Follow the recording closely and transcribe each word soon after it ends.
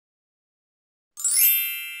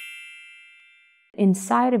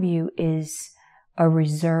inside of you is a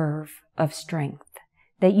reserve of strength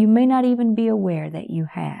that you may not even be aware that you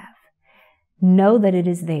have. Know that it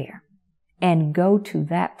is there and go to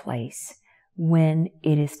that place when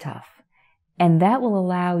it is tough. And that will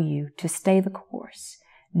allow you to stay the course.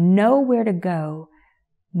 Know where to go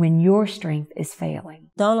when your strength is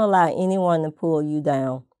failing. Don't allow anyone to pull you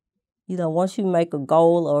down. Once you make a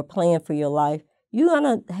goal or a plan for your life, you're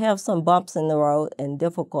going to have some bumps in the road and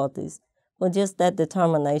difficulties, but just that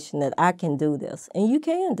determination that I can do this, and you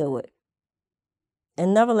can do it.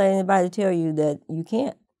 And never let anybody tell you that you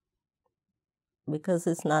can't, because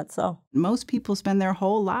it's not so. Most people spend their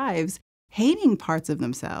whole lives hating parts of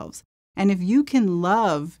themselves. And if you can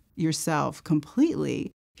love yourself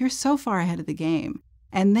completely, you're so far ahead of the game.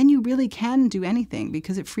 And then you really can do anything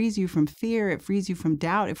because it frees you from fear, it frees you from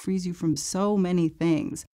doubt, it frees you from so many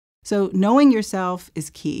things. So knowing yourself is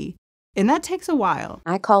key. And that takes a while.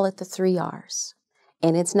 I call it the 3 R's.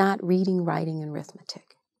 And it's not reading, writing, and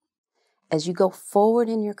arithmetic. As you go forward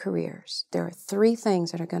in your careers, there are 3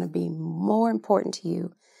 things that are going to be more important to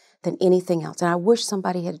you than anything else. And I wish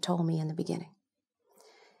somebody had told me in the beginning.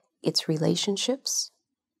 It's relationships,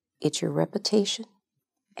 it's your reputation,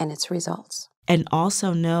 and it's results. And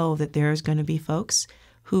also know that there's going to be folks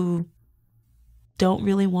who don't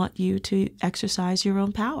really want you to exercise your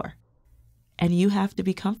own power. And you have to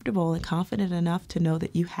be comfortable and confident enough to know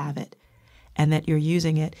that you have it and that you're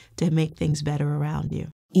using it to make things better around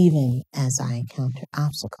you. Even as I encounter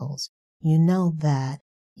obstacles, you know that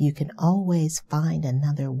you can always find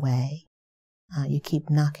another way. You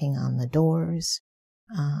keep knocking on the doors,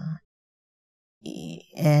 and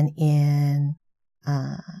in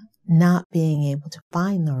not being able to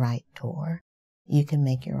find the right door, you can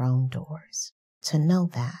make your own doors. To know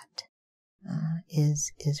that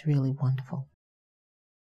is really wonderful.